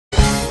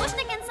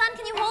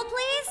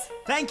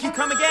Thank you,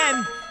 come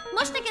again.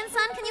 Mushnick and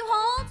Son, can you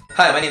hold?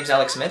 Hi, my name is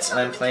Alex Mitz, and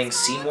I'm playing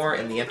Seymour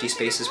in the Empty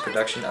Spaces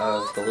production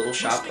of The Little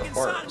Shop of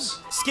Horrors.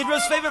 Skid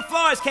Row's favorite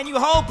flowers, can you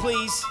hold,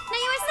 please? No,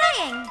 you were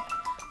saying.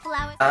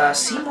 Flowers.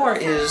 Seymour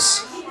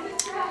is,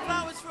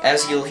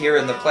 as you'll hear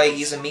in the play,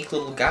 he's a meek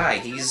little guy.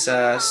 He's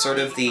sort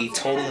of the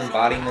total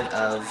embodiment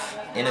of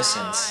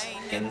innocence,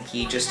 and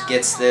he just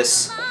gets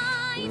this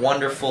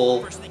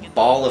wonderful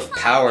ball of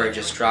power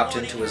just dropped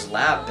into his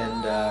lap,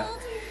 and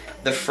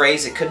the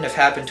phrase "it couldn't have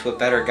happened to a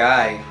better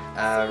guy"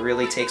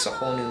 really takes a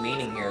whole new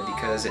meaning here,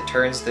 because it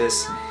turns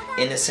this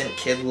innocent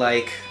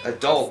kid-like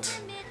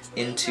adult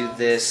into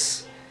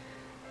this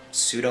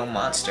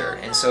pseudo-monster.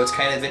 And so it's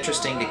kind of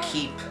interesting to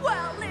keep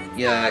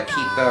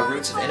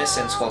roots of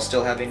innocence while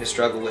still having to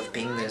struggle with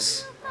being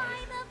this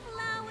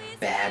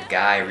bad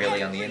guy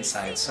really on the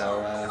inside.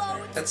 So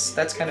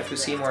that's kind of who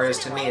Seymour is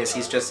to me, is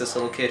he's just this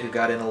little kid who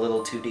got in a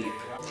little too deep.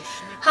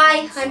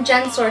 Hi, I'm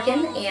Jen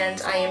Sorkin, and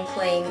I am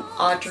playing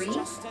Audrey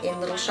in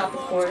Little Shop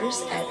of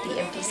Horrors at the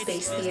Empty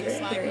Space Theater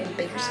here in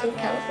Bakersfield,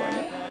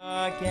 California.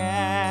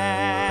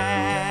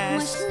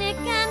 Mushnick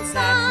and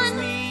Son,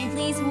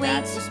 please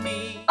wait.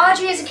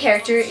 Audrey as a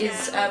character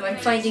is, I'm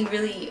finding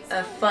really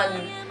a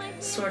fun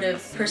sort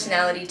of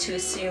personality to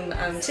assume.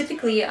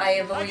 Typically I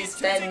have always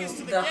been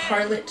the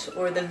harlot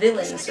or the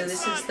villain, so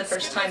this is the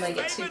first time I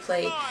get to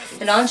play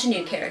an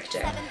ingenue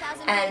character.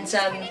 And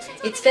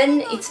it's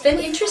been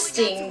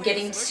interesting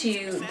getting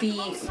to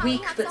be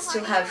weak but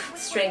still have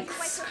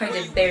strengths kind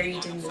of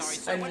buried in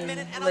this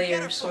onion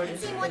layer sort of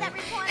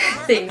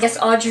thing. Yes,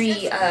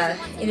 Audrey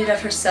in and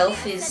of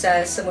herself is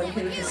someone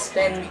who has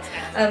been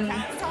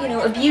you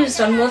know,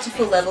 abused on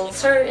multiple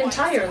levels her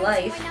entire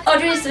life.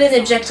 Audrey's been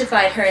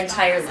objectified her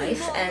entire life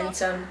and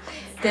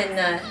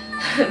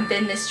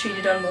been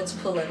mistreated on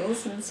multiple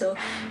levels, and so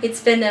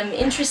it's been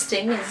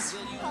interesting as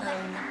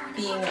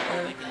being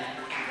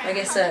I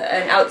guess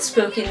an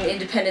outspoken,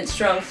 independent,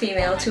 strong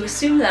female to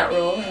assume that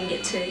role and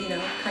get to, you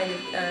know, kind of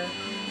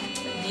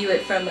view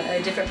it from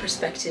a different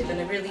perspective, and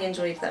I really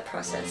enjoyed that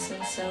process.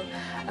 And so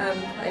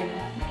I'm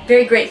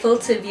very grateful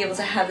to be able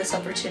to have this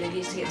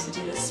opportunity to get to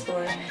do this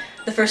for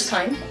the first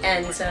time,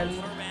 and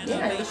yeah,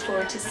 I look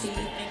forward to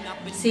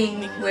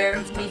seeing where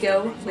we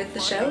go with the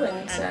show,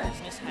 and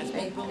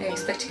I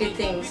expect good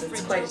things.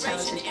 It's quite a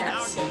talented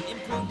cast, so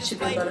it should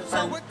be a lot of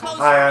fun.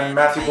 Hi, I'm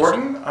Matthew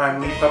Borden. I'm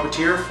lead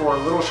puppeteer for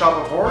Little Shop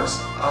of Horrors.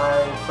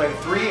 I play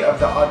 3 of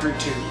the Audrey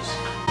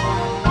 2s.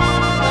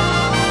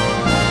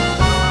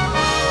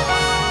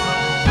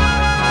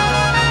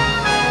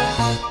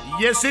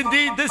 Yes,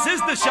 indeed, this is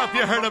the shop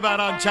you heard about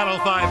on Channel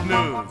 5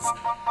 News.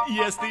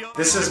 Yes,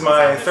 This is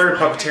my 3rd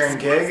puppeteering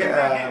gig.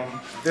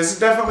 This is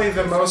definitely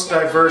the most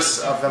diverse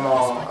of them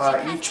all.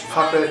 Each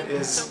puppet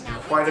is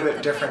quite a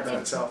bit different than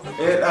itself.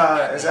 It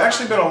has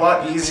actually been a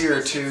lot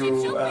easier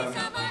to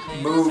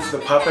move the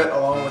puppet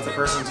along with the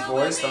person's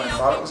voice than I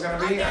thought it was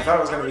going to be. I thought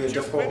it was going to be a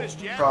difficult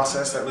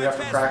process that we have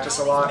to practice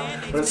a lot,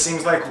 but it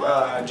seems like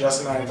Jess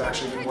and I have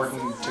actually been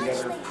working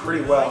together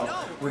pretty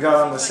well. We got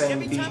on the same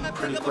beat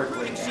pretty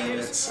quickly, and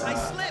it's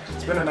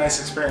been a nice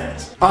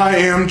experience. I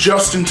am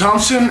Justin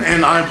Thompson,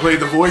 and I play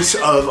the voice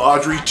of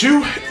Audrey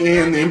 2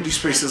 in the Empty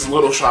Spaces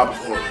Little Shop of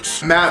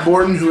Horrors. Matt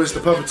Borden, who is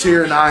the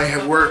puppeteer, and I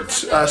have worked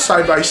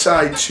side by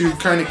side to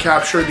kind of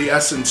capture the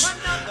essence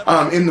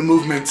in the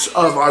movements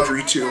of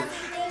Audrey 2.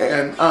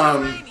 And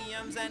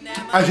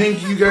I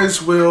think you guys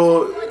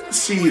will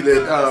see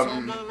that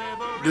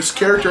this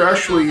character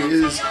actually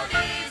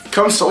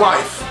comes to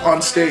life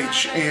on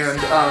stage, and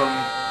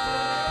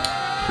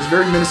it's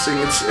very menacing.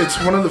 It's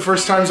one of the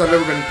first times I've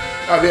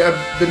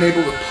been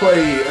able to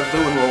play a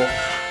villain role,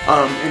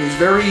 and he's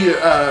very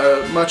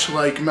much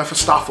like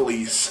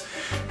Mephistopheles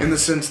in the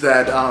sense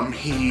that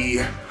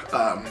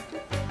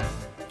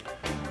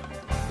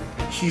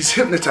he's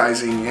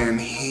hypnotizing and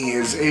he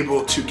is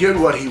able to get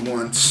what he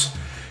wants,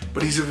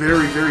 but he's a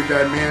very, very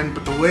bad man.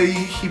 But the way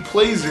he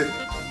plays it,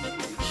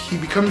 he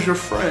becomes your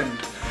friend,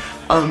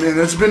 and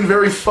it's been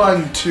very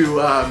fun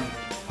to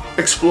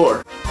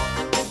explore.